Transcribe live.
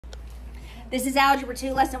This is Algebra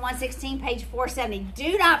 2, Lesson 116, page 470.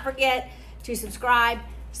 Do not forget to subscribe,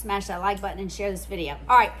 smash that like button, and share this video.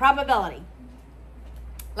 All right, probability.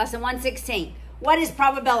 Lesson 116. What is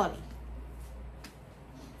probability?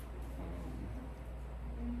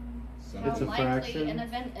 How likely an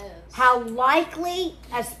event is. How likely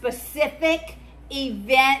a specific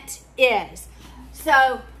event is.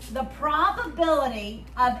 So the probability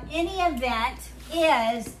of any event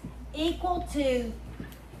is equal to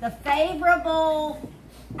the favorable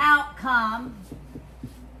outcome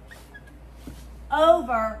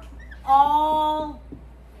over all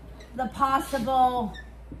the possible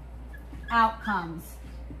outcomes.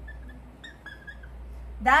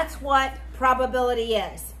 That's what probability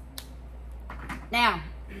is. Now,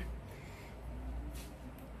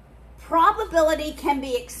 probability can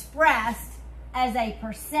be expressed as a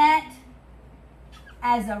percent,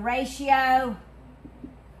 as a ratio,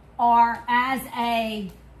 or as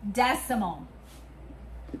a decimal,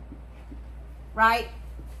 right?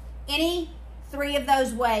 Any three of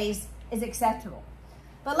those ways is acceptable.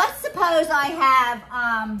 But let's suppose I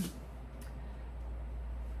have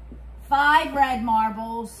 5 red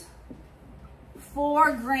marbles,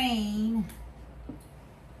 4 green,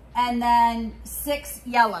 and then 6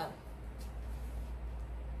 yellow.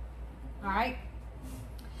 All right?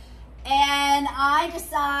 And I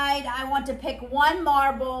decide I want to pick one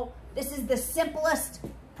marble. This is the simplest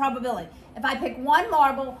probability. If I pick one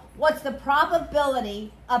marble, what's the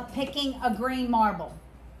probability of picking a green marble?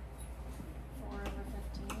 4 over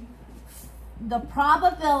 15. The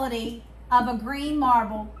probability of a green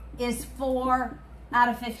marble is 4 out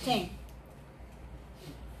of 15.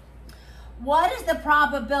 What is the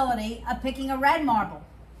probability of picking a red marble?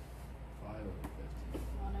 5 over 15.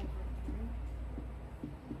 1 over 3.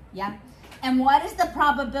 Yeah. And what is the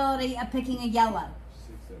probability of picking a yellow?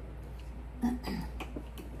 6 over 15.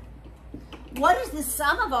 What is the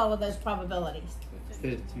sum of all of those probabilities?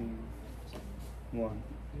 15. 1.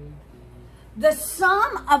 The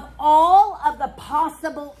sum of all of the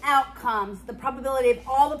possible outcomes, the probability of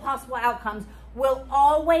all the possible outcomes, will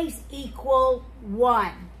always equal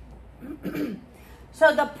 1.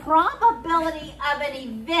 So the probability of an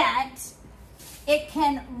event, it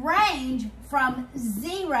can range from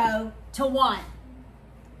 0 to 1.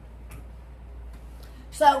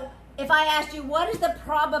 So if I asked you, what is the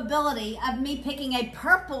probability of me picking a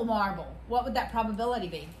purple marble? What would that probability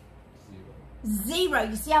be? 0.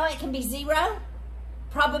 You see how it can be 0?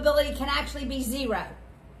 Probability can actually be 0.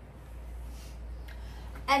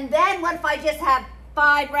 And then what if I just have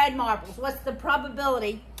 5 red marbles? What's the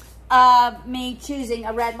probability of me choosing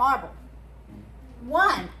a red marble?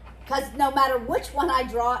 1. Because no matter which one I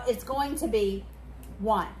draw, it's going to be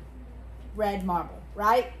 1 red marble,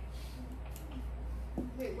 right?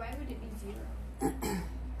 Wait, why would it be 0?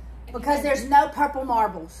 Because there's no purple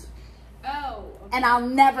marbles. Oh. Okay. And I'll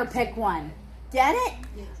never pick one. Get it?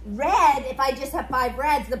 Yes. Red, if I just have 5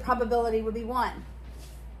 reds, the probability would be 1.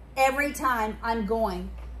 Every time I'm going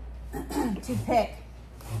to pick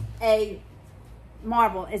a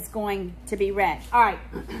marble, it's going to be red. All right.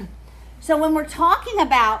 So when we're talking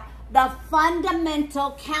about the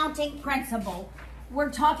fundamental counting principle,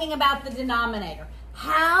 we're talking about the denominator.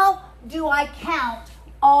 How do I count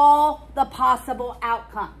all the possible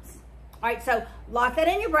outcomes? All right, so lock that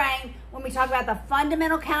in your brain. When we talk about the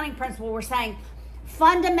fundamental counting principle, we're saying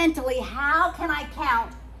fundamentally, how can I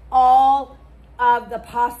count all of the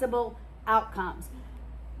possible outcomes?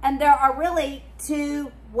 And there are really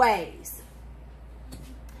 2 ways.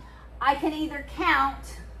 I can either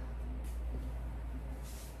count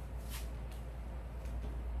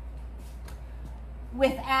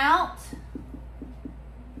without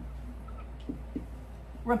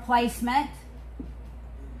replacement.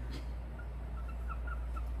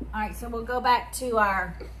 All right, so we'll go back to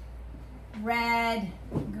our red,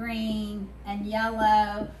 green, and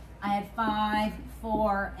yellow. I had 5,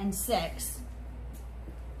 4, and 6.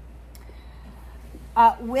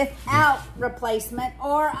 Without replacement,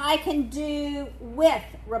 or I can do with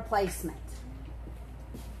replacement.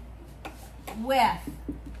 With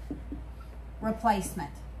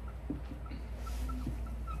replacement.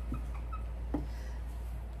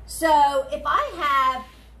 So if I have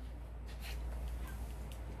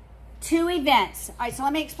 2 events. All right, so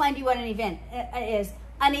let me explain to you what an event is.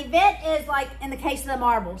 An event is, like in the case of the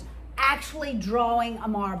marbles, actually drawing a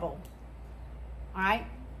marble. All right?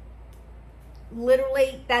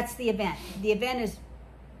 Literally, that's the event. The event is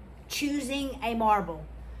choosing a marble.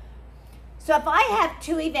 So if I have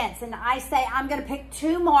 2 events and I say I'm going to pick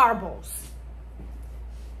 2 marbles,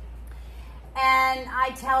 and I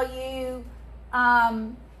tell you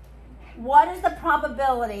what is the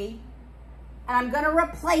probability and I'm going to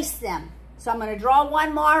replace them. So I'm going to draw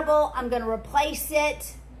one marble, I'm going to replace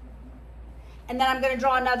it, and then I'm going to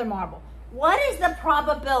draw another marble. What is the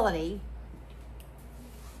probability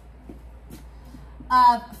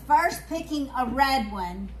of first picking a red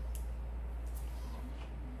one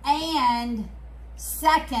and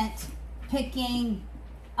second picking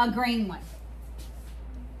a green one?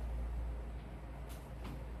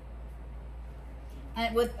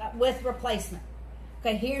 And with replacement.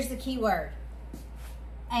 Okay, here's the key word.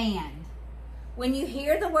 And. When you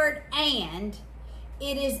hear the word and,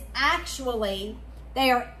 it is actually, they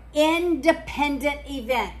are independent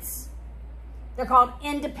events. They're called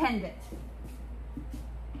independent.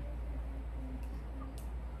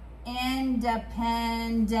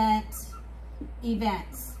 Independent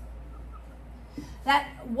events.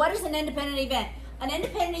 What is an independent event? An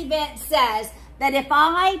independent event says that if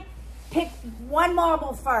I pick one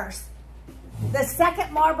marble first, the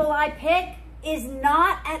second marble I pick is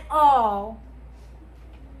not at all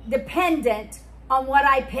dependent on what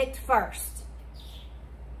I picked first.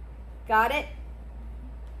 Got it?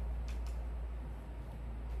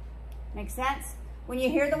 Make sense? When you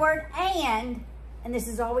hear the word and this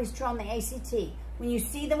is always true on the ACT, when you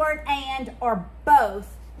see the word and or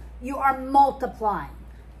both, you are multiplying.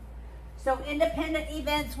 So independent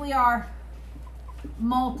events, we are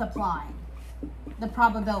multiplying the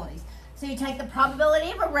probabilities. So you take the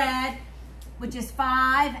probability of a red, which is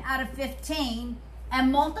 5 out of 15, and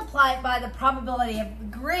multiply it by the probability of the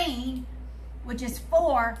green, which is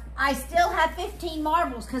 4, I still have 15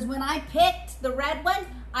 marbles, because when I picked the red one,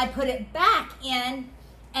 I put it back in,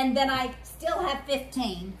 and then I still have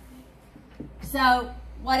 15. So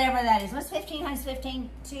whatever that is. What's 15 times 15?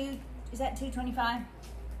 2, is that 225?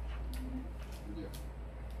 Yeah.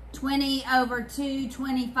 20 over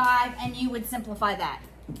 225, and you would simplify that.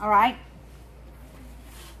 All right?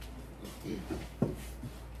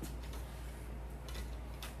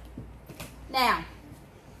 Now,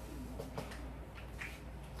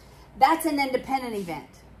 that's an independent event.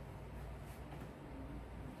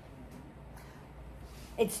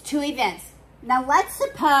 It's 2 events. Now, let's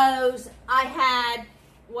suppose I had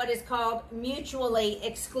what is called mutually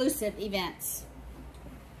exclusive events.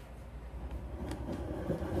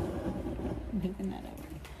 Moving that over.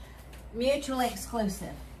 Mutually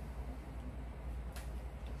exclusive.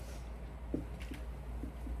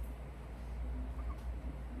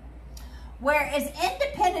 Whereas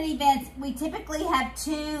independent events, we typically have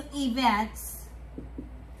 2 events,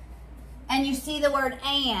 and you see the word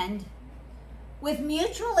and. With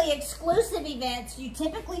mutually exclusive events, you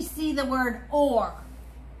typically see the word or,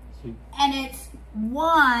 and it's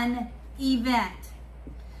 1 event.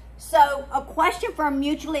 So a question for a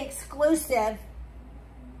mutually exclusive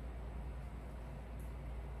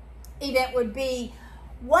event would be,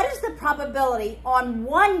 what is the probability on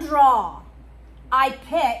one draw I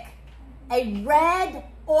pick a red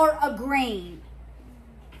or a green?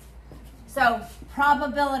 So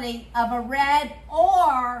probability of a red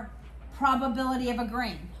or probability of a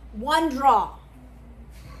green. One draw.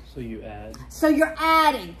 So you add. So you're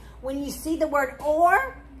adding. When you see the word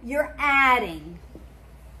or, you're adding.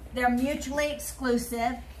 They're mutually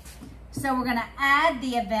exclusive. So we're going to add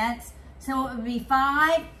the events. So it would be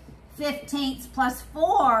 5/15 plus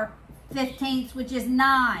 4/15, which is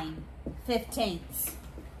 9/15.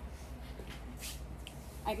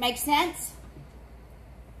 It makes sense?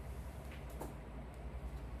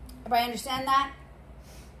 Everybody understand that?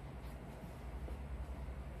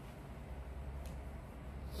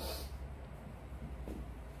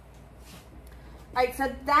 All right,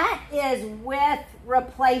 so that is with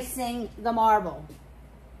replacing the marble.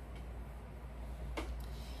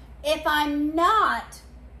 If I'm not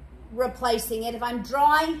replacing it, if I'm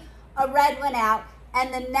drawing a red one out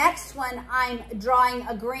and the next one I'm drawing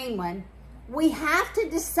a green one, we have to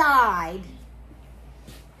decide,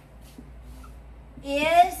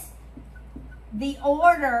 is the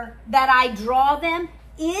order that I draw them,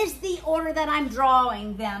 is the order that I'm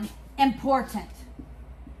drawing them important?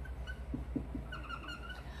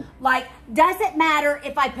 Like, does it matter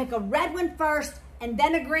if I pick a red one first and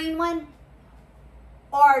then a green one?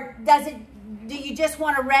 Or do you just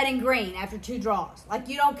want a red and green after 2 draws? Like,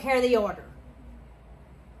 you don't care the order.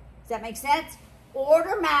 Does that make sense?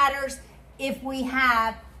 Order matters if we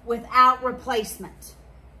have without replacement.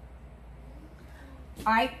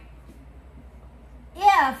 All right?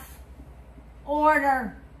 If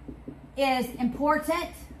order is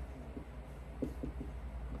important,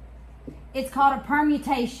 it's called a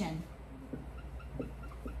permutation.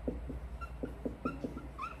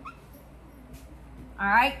 All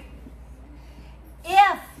right?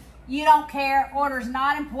 If you don't care, order's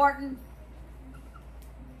not important,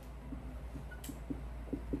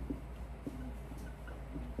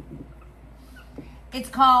 It's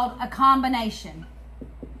called a combination.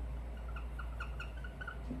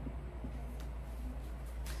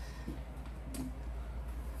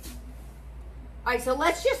 All right, so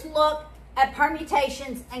let's just look at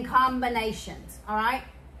permutations and combinations, all right?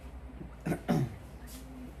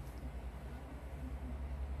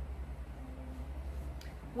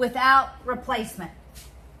 Without replacement.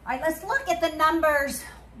 All right, let's look at the numbers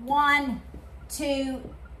 1, 2,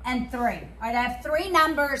 and 3. All right, I have 3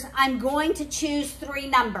 numbers. I'm going to choose 3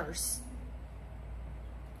 numbers.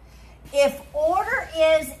 If order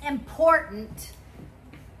is important,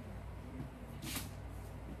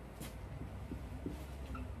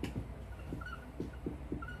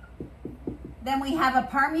 then we have a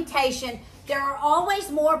permutation. There are always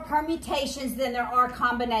more permutations than there are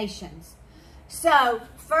combinations. So,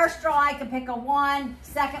 first draw, I could pick a 1,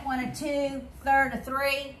 second one a 2, third a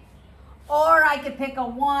 3. Or I could pick a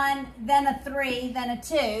 1, then a 3, then a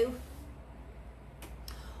 2.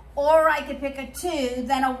 Or I could pick a 2,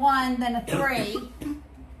 then a 1, then a 3.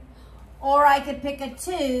 Or I could pick a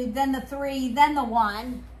 2, then the 3, then the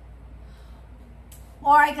 1.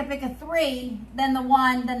 Or I could pick a 3, then the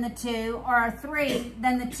 1, then the 2, or a 3,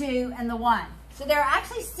 then the 2, and the 1. So there are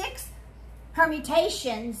actually 6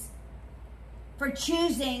 permutations for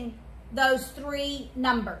choosing those 3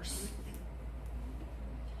 numbers.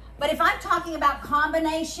 But if I'm talking about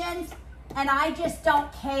combinations and I just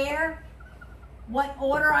don't care what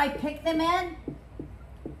order I pick them in,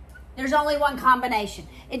 there's only one combination.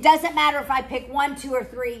 It doesn't matter if I pick 1, 2, or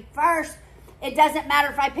 3 first. It doesn't matter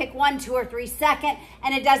if I pick 1, 2, or 3 second,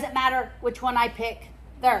 and it doesn't matter which one I pick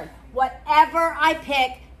third. Whatever I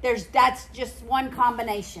pick, that's just one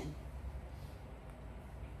combination.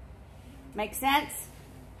 Make sense?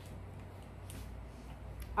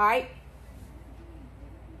 All right.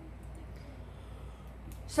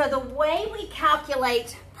 So the way we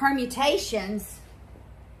calculate permutations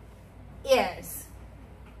is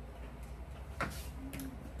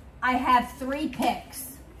I have 3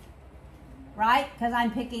 picks, right? Because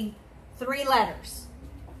I'm picking 3 letters.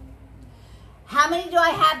 How many do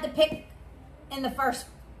I have to pick in the first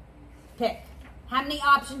pick? How many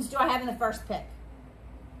options do I have in the first pick?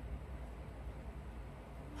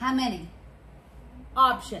 How many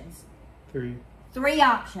options? 3. 3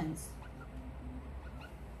 options.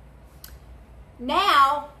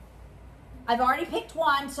 Now, I've already picked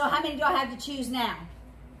 1, so how many do I have to choose now?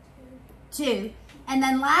 2. And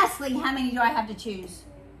then lastly, how many do I have to choose?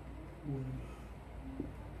 1.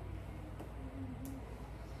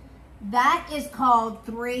 That is called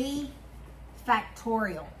 3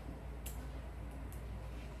 factorial.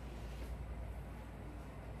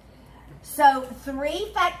 So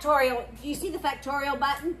 3 factorial, do you see the factorial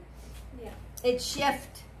button? Yeah. It's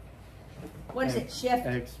shift, what is it, shift?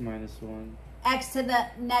 X minus 1. X to the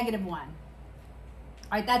negative 1. All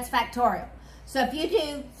right, that's factorial. So if you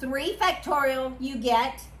do 3 factorial, you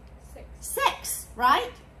get 6,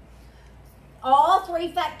 right? All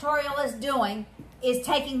 3 factorial is doing is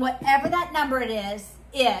taking whatever that number it is,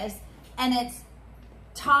 and it's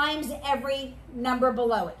times every number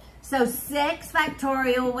below it. So 6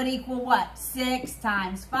 factorial would equal what? 6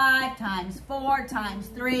 times 5 times 4 times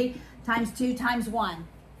 3 times 2 times 1.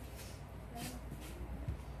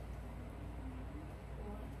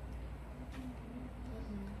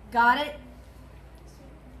 Got it?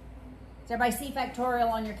 Does everybody see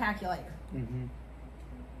factorial on your calculator? Mm-hmm.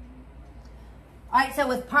 All right, so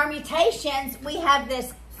with permutations, we have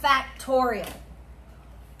this factorial.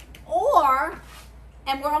 Or,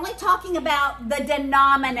 and we're only talking about the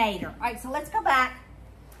denominator. All right, so let's go back.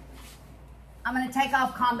 I'm going to take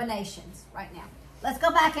off combinations right now. Let's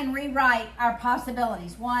go back and rewrite our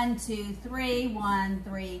possibilities. 1, 2, 3, 1,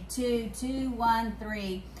 3, 2, 2, 1,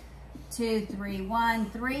 3, 2, 3, 1,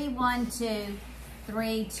 3, 1, 2,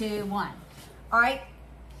 3, 2, 1. All right,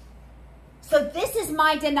 so this is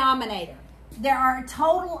my denominator. There are a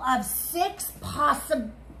total of 6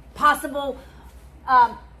 possible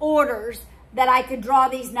orders that I could draw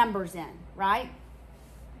these numbers in, right?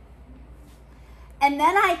 And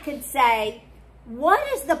then I could say, what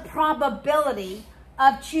is the probability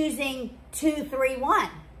of choosing 2, 3, 1?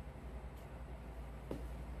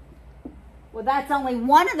 Well, that's only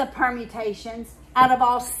one of the permutations out of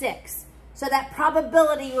all 6. So that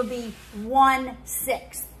probability would be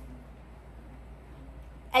 1/6.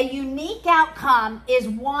 A unique outcome is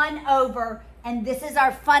 1 over, and this is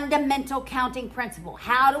our fundamental counting principle.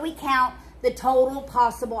 How do we count the total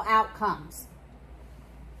possible outcomes?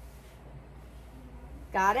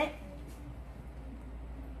 Got it?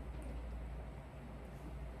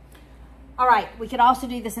 All right, we could also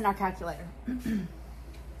do this in our calculator.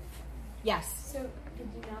 Yes? So the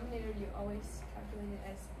denominator you always calculate calculate it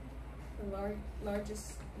as the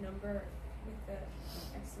largest number with the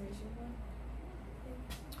exclamation point?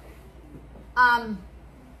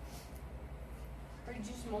 Or did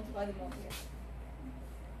you just multiply them all together?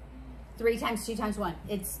 3 times 2 times 1.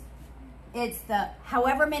 It's the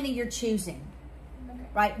however many you're choosing. Okay.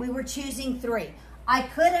 Right? We were choosing 3. I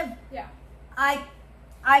could have. Yeah. I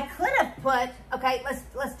could have put. Okay.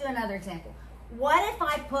 Let's do another example. What if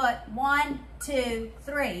I put 1, 2,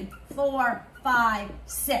 3, 4, 5,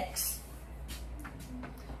 6?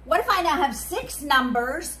 What if I now have 6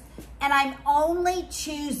 numbers and I'm only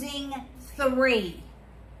choosing 3?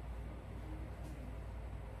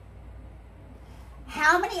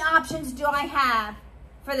 How many options do I have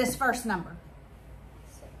for this first number?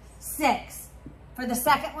 6. For the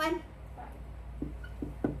second one?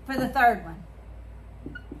 5. For the third one?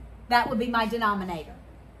 That would be my denominator.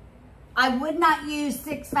 I would not use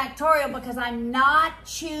 6 factorial because I'm not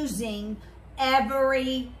choosing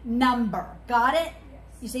every number. Got it?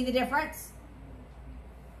 Yes. You see the difference?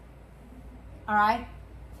 All right.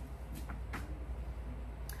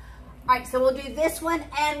 All right, so we'll do this one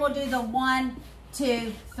and we'll do the 1,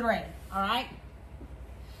 2, 3. All right.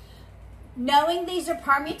 Knowing these are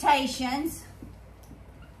permutations,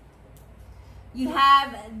 you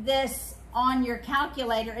have this on your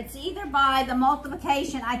calculator. It's either by the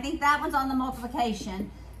multiplication. I think that one's on the multiplication.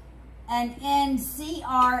 And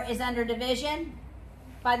NCR is under division.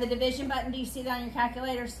 By the division button, do you see that on your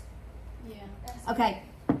calculators? Yeah. Okay.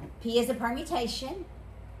 P is a permutation.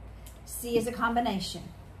 C is a combination.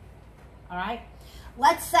 All right.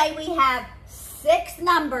 Let's say we have 6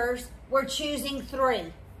 numbers. We're choosing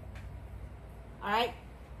 3. All right.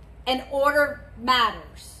 And order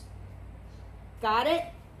matters. Got it?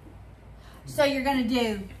 So you're going to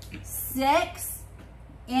do 6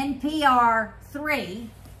 NPR 3,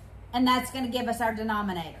 and that's going to give us our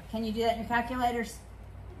denominator. Can you do that in your calculators?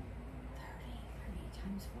 30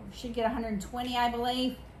 times 4. Should get 120, I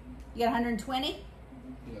believe. You get 120?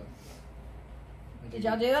 Yeah. Did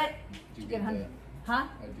y'all do it? Do You get that. Huh?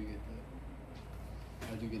 I do get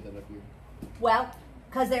that. I do get that up here. Well,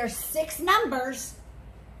 because there's 6 numbers.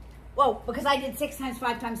 Whoa, because I did 6 times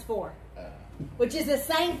 5 times 4. Which is the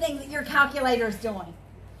same thing that your calculator is doing.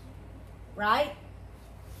 Right?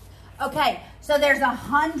 Okay, so there's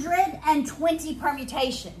 120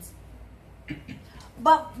 permutations.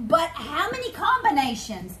 But how many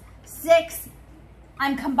combinations? 6,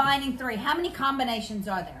 I'm combining 3. How many combinations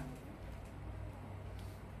are there?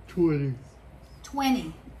 20.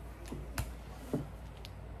 20.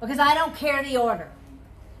 Because I don't care the order.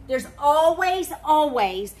 There's always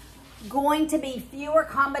going to be fewer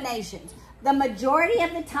combinations. The majority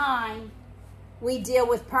of the time, we deal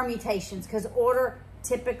with permutations because order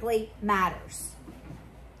typically matters.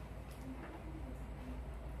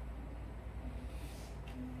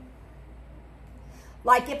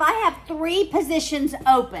 Like if I have 3 positions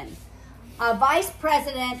open, a vice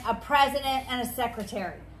president, a president, and a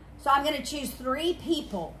secretary. So I'm going to choose 3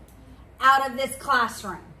 people out of this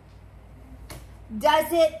classroom.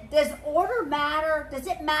 Does order matter? Does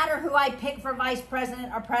it matter who I pick for vice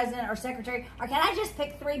president or secretary? Or can I just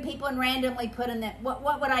pick 3 people and randomly put in them?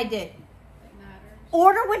 What would I do? It matters.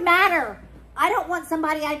 Order would matter. I don't want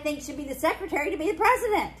somebody I think should be the secretary to be the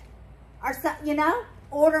president. Or so, you know,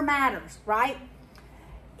 order matters, right?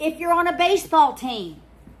 If you're on a baseball team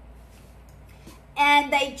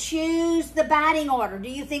and they choose the batting order, do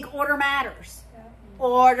you think order matters? Yeah.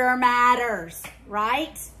 Order matters,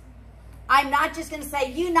 right? I'm not just going to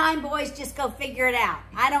say, you 9 boys, just go figure it out.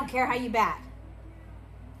 I don't care how you bat.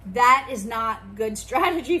 That is not good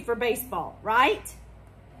strategy for baseball, right?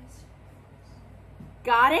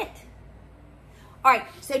 Got it? All right,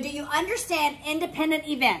 so do you understand independent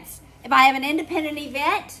events? If I have an independent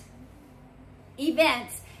events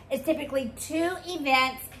is typically 2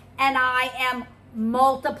 events, and I am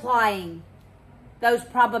multiplying those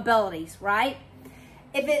probabilities, right?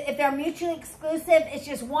 If they're mutually exclusive, it's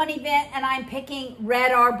just 1 event and I'm picking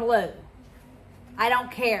red or blue. I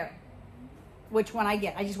don't care which one I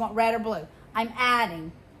get. I just want red or blue. I'm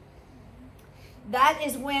adding. That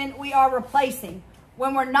is when we are replacing.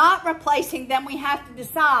 When we're not replacing, then we have to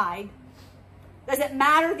decide, does it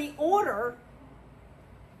matter the order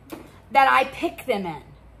that I pick them in?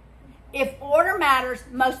 If order matters,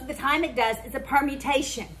 most of the time it does. It's a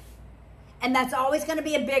permutation. And that's always going to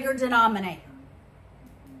be a bigger denominator.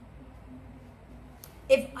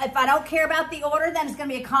 If I don't care about the order, then it's going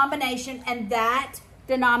to be a combination, and that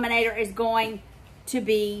denominator is going to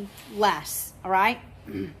be less. All right?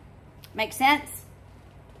 Make sense?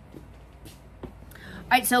 All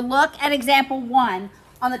right, so look at example 1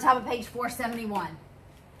 on the top of page 471.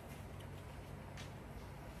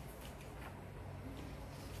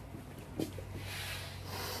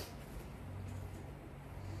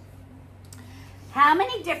 How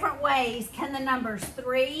many different ways can the numbers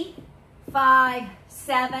 3, 5,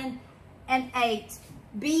 7, and 8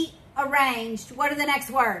 be arranged? What are the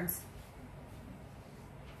next words?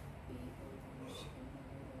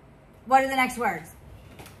 What are the next words?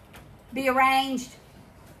 Be arranged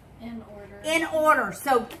In order. in order.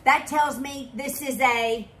 So that tells me this is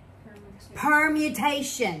a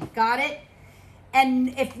permutation. Got it?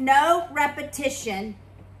 And if no repetition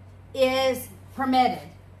is permitted.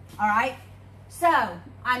 All right? So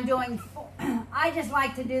I'm doing, I just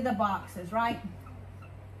like to do the boxes, right?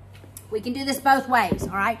 We can do this both ways, all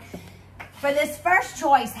right? For this first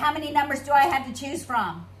choice, how many numbers do I have to choose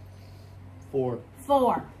from? 4.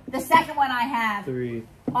 4. The second one I have 3.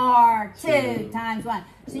 are 2 2. times 1.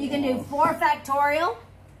 So you can do 4 factorial.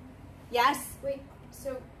 Yes? Wait,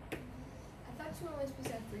 so I thought you were only supposed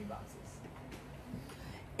to have 3 boxes.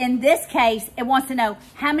 In this case, it wants to know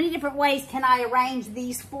how many different ways can I arrange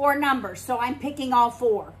these 4 numbers. So I'm picking all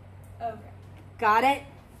 4. Okay. Got it?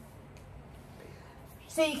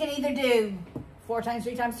 So you can either do 4 times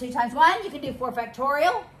 3 times 2 times 1. You can do 4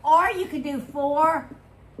 factorial. Or you can do 4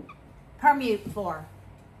 permute 4.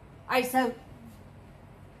 All right, so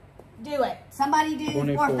do it. Somebody do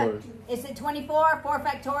 24. Is it 24? 4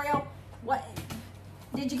 factorial? What?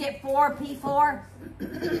 Did you get 4 P4?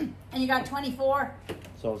 And you got 24?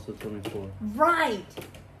 It's also 24. Right.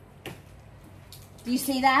 Do you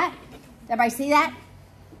see that? Everybody see that?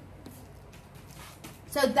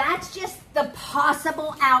 So that's just the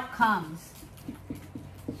possible outcomes.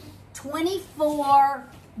 24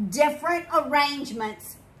 different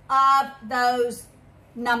arrangements of those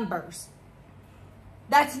numbers.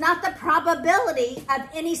 That's not the probability of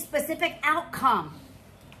any specific outcome.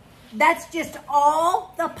 That's just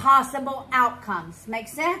all the possible outcomes. Make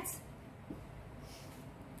sense?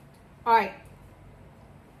 All right.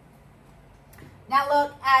 Now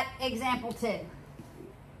look at example 2.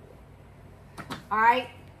 All right.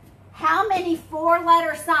 How many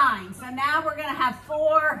 4-letter signs? So now we're going to have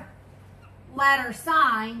 4-letter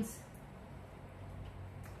signs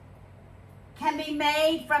can be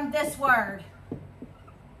made from this word.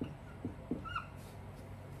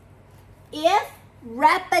 If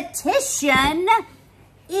repetition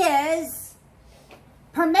is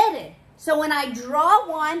permitted. So when I draw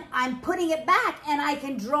one, I'm putting it back and I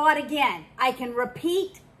can draw it again. I can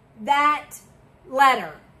repeat that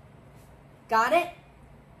letter. Got it?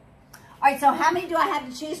 All right, so how many do I have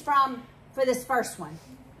to choose from for this first one?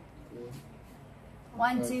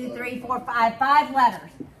 1, 2, 3, 4, 5. 5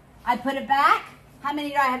 letters. I put it back. How many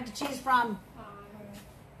do I have to choose from?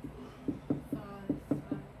 5.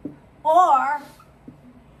 Or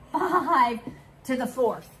 5 to the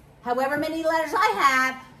 4th. However many letters I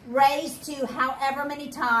have, raised to however many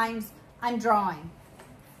times I'm drawing.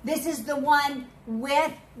 This is the one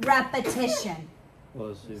with repetition. Well,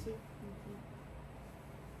 let's see.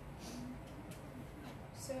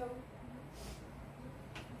 So,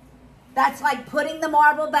 That's like putting the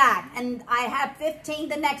marble back, and I have 15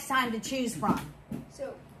 the next time to choose from.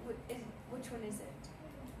 so which one is it?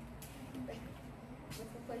 Like, with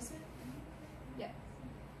replacement? Yeah.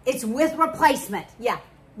 It's with replacement. Yeah,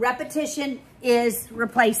 repetition is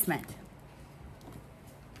replacement.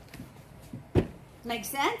 Make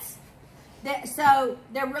sense? So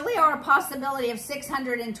there really are a possibility of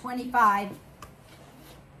 625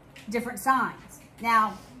 different signs.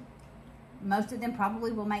 Now, most of them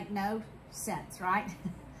probably will make no sense, right?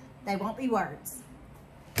 They won't be words.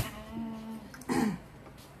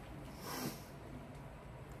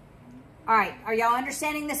 All right, are y'all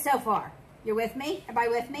understanding this so far? You're with me? Everybody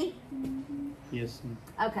with me? Yes.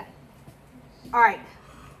 Okay. All right.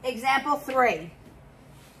 Example 3.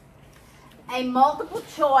 A multiple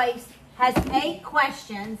choice has 8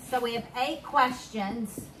 questions. So we have 8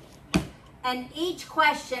 questions. And each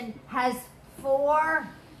question has 4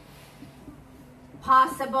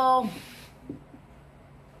 possible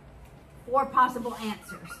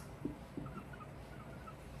answers.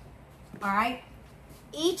 All right.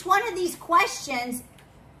 Each one of these questions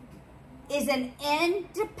is an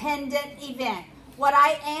independent event. What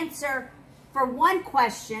I answer for one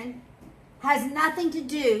question has nothing to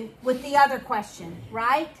do with the other question,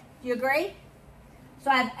 right? Do you agree?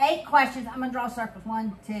 So I have 8 questions. I'm going to draw circles.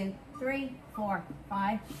 1, 2, 3, 4,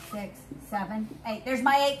 5, 6, 7, 8. There's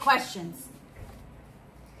my 8 questions.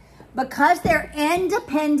 Because they're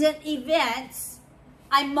independent events,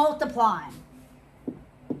 I multiply them.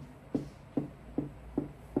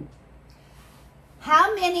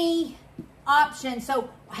 How many options? So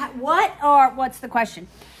what's the question?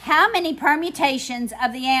 How many permutations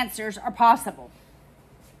of the answers are possible?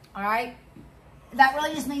 All right. that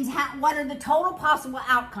really just means what are the total possible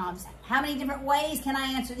outcomes? How many different ways can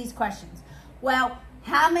I answer these questions? Well,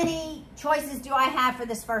 how many choices do I have for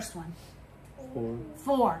this first one? 4.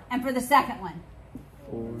 4. And for the second one?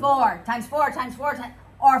 4. 4 times 4 times 4 times,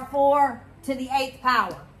 or 4 to the 8th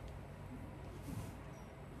power.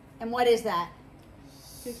 And what is that?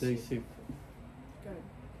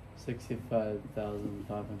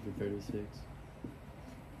 65,536.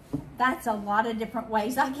 That's a lot of different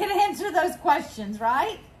ways I can answer those questions,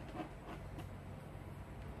 right?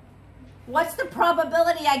 What's the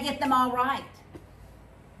probability I get them all right?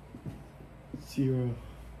 0.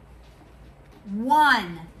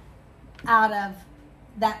 1 out of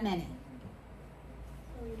that many.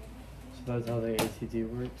 So that's how the ACT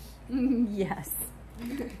works? Yes.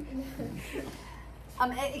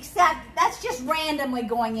 Except that's just randomly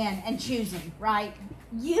going in and choosing, right?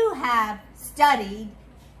 You have studied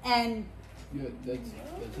and... Yeah, that's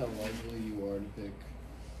how likely you are to pick.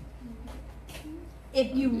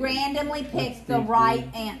 If you randomly pick the right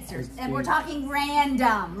answers. And we're talking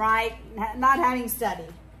random, right? Not having studied.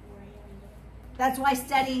 That's why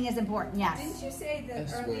studying is important, yes. Didn't you say the I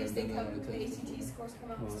swear earliest I've the been on a ACT test. scores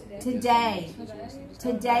come out was today? Today.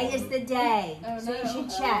 Today is the day. Oh, So you no. should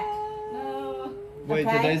check. No. Wait,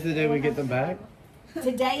 Okay. today's the day we get them back?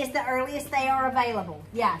 Today is the earliest they are available.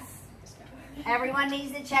 Yes. Everyone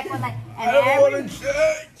needs to check when they... And I want to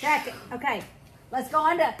check. check it. Okay. Let's go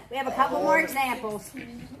on to... We have a couple more examples.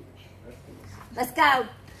 Let's go.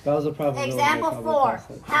 That was a probability. Example I probably 4. passed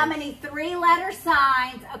that How test. many 3-letter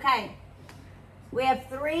signs... Okay. We have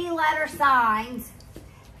 3-letter signs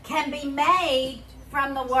can be made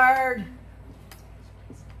from the word...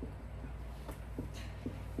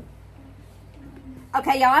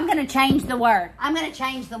 Okay, y'all, I'm going to change the word. I'm going to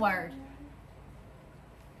change the word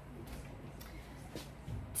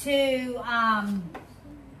to,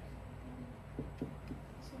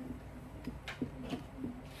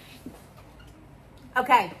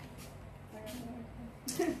 okay.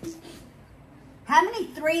 How many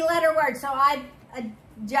 3-letter words? So I've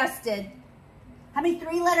adjusted. How many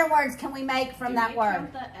 3-letter words can we make from that word?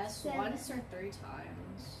 Count the S once or 3 times?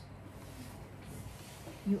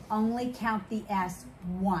 You only count the S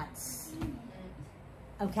once.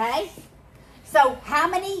 Okay? So how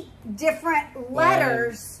many different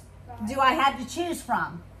letters do I have to choose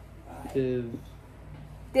from? If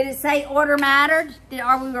Did it say order mattered?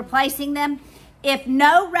 Are we replacing them? If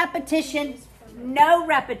no repetition, no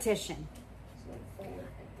repetition.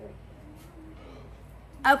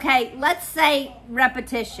 Okay, let's say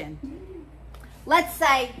repetition. Let's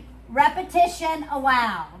say repetition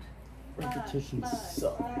allowed. repetition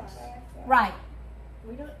sucks. Right.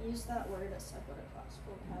 We don't use that word except at a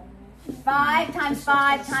classical academy. 5 times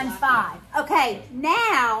 5 times 5. Okay,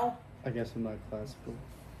 now, I guess I'm not classical.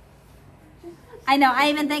 I know, I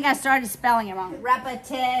even think I started spelling it wrong.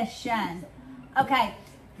 Repetition. Okay,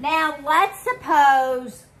 now let's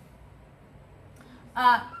suppose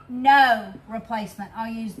no replacement.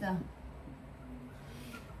 I'll use the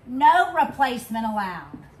no replacement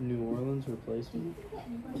allowed. New Orleans replacement?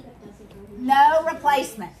 No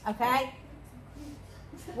replacement, okay?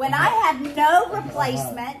 When I have no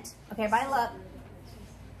replacement, okay, everybody look.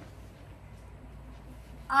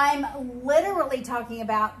 I'm literally talking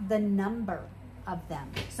about the number of them.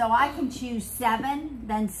 So I can choose 7,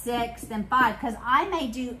 then 6, then 5, because I may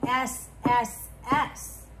do S, S,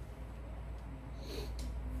 S. Is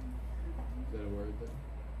that a word then?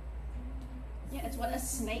 Yeah, it's what a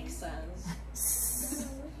snake says.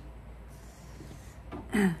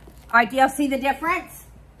 All right, do y'all see the difference?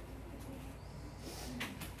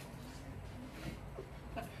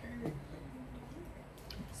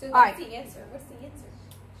 So All what's right. the answer? What's the answer?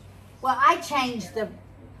 Well, I changed the,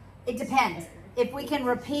 it depends. If we can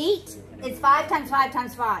repeat, it's 5 times 5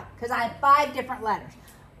 times 5, because I have 5 different letters.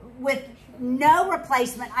 With no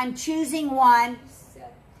replacement, I'm choosing one.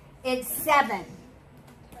 It's 7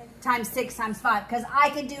 times 6 times 5, because I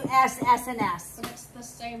could do S, S, and S. But it's the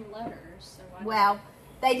same letters, so why Well,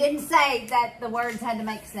 they didn't say that the words had to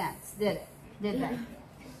make sense, did it? Did they?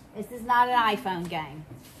 This is not an iPhone game.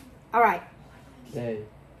 All right. Okay.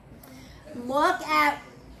 Look at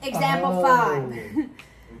example Oh. 5.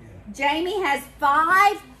 Jamie has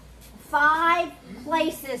five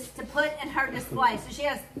places to put in her display. So she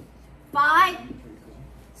has 5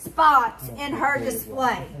 spots in her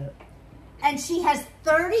display. And she has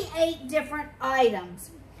 38 different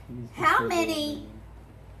items. How many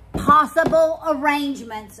possible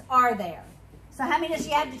arrangements are there? So how many does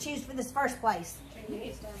she have to choose for this first place?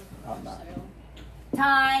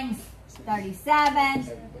 Times 37,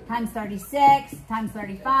 times 36, times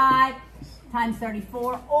 35. times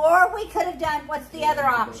 34. Or we could have done, what's the other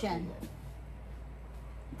option?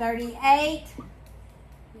 38,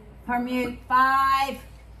 permute 5,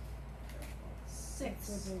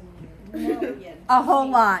 6 million. a whole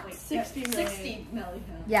lot. Wait, 60 million. 60 million.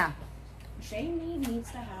 Yeah, Jamie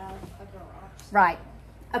needs to have a garage. right.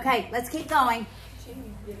 Okay, let's keep going.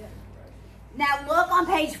 Jamie did it. Now look on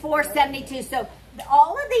page 472. So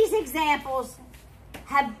all of these examples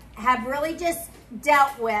have really just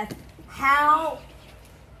dealt with how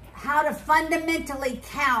to fundamentally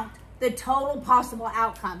count the total possible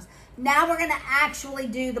outcomes. Now we're going to actually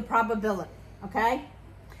do the probability, okay?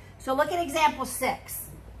 So look at example 6.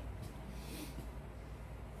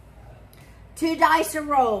 2 dice are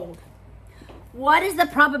rolled. What is the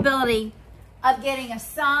probability of getting a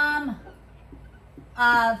sum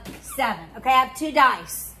of 7? Okay, I have 2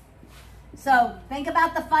 dice. So think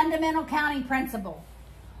about the fundamental counting principle.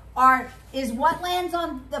 Is what lands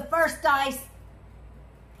on the first dice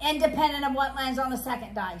independent of what lands on the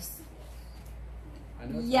second dice? I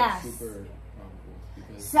know it's Yes. like super probable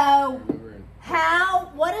because So I remember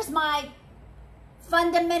what is my,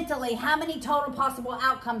 fundamentally, how many total possible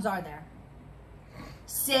outcomes are there?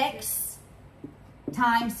 6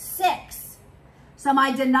 times 6. So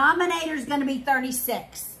my denominator is going to be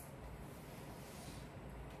 36.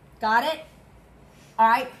 Got it? All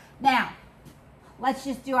right. Now, let's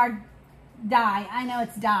just do our die. I know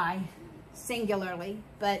it's die, singularly,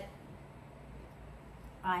 but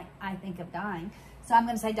I think of dying. So I'm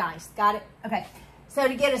going to say dice. Got it? Okay. So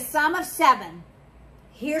to get a sum of 7,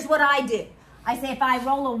 here's what I do. I say if I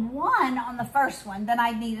roll a 1 on the first one, then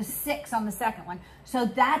I need a 6 on the second one. So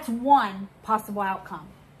that's one possible outcome.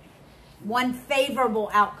 One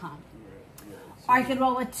favorable outcome. Or I could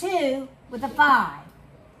roll a 2 with a 5.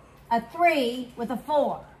 A 3 with a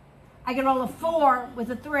 4. I could roll a 4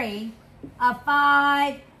 with a 3. A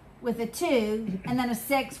 5 with a 2. And then a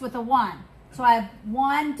 6 with a 1. So I have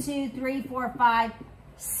 1, 2, 3, 4, 5,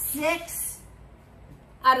 6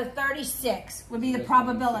 out of 36 would be the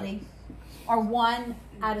probability. Or 1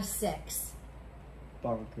 out of 6.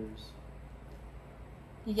 Bonkers.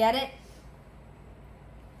 You get it?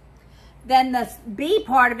 Then the B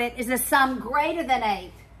part of it is a sum greater than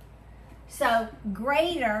 8. So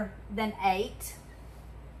greater than 8.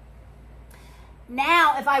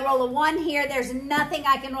 Now, if I roll a 1 here, there's nothing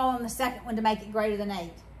I can roll on the second one to make it greater than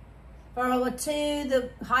 8. If I roll a 2, the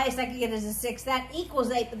highest I can get is a 6. That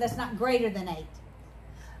equals 8, but that's not greater than 8.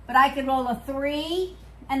 But I could roll a 3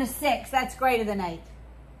 and a 6. That's greater than 8.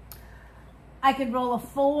 I could roll a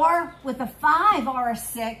 4 with a 5 or a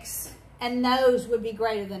 6, and those would be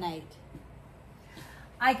greater than 8.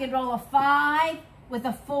 I could roll a 5 with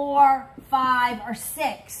a 4, 5, or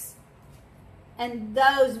 6, and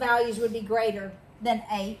those values would be greater than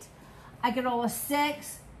 8. I could roll a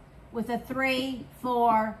 6 with a 3,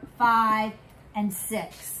 4, 5, and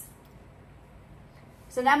 6.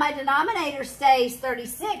 So now my denominator stays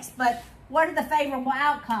 36, but what are the favorable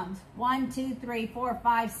outcomes? 1, 2, 3, 4,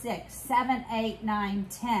 5, 6, 7, 8, 9,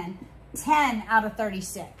 10. 10 out of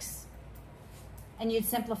 36. And you'd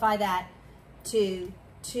simplify that to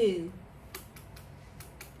 2,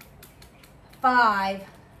 5,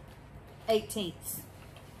 18ths.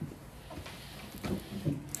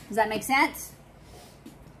 Does that make sense?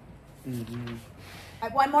 Mm-hmm. All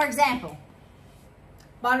right, one more example.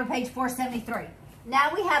 Bottom of page 473.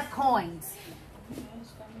 Now we have coins.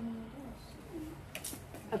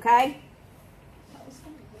 Okay?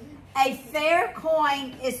 A fair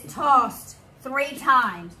coin is tossed 3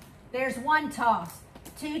 times. There's 1 toss,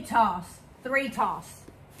 2 toss, 3 toss.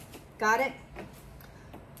 Got it?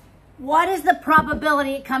 What is the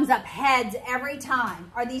probability it comes up heads every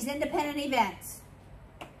time? Are these independent events?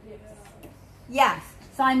 Yes.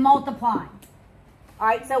 So I'm multiplying. All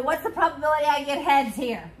right, so what's the probability I get heads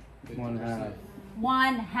here? 1/2.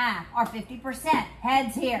 1/2, or 50%.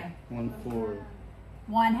 Heads here. 1/4.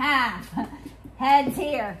 1/2. Heads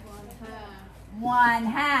here.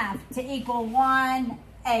 1/2 to equal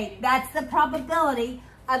 1/8. That's the probability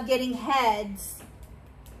of getting heads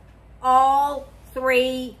all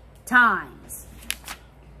 3 times.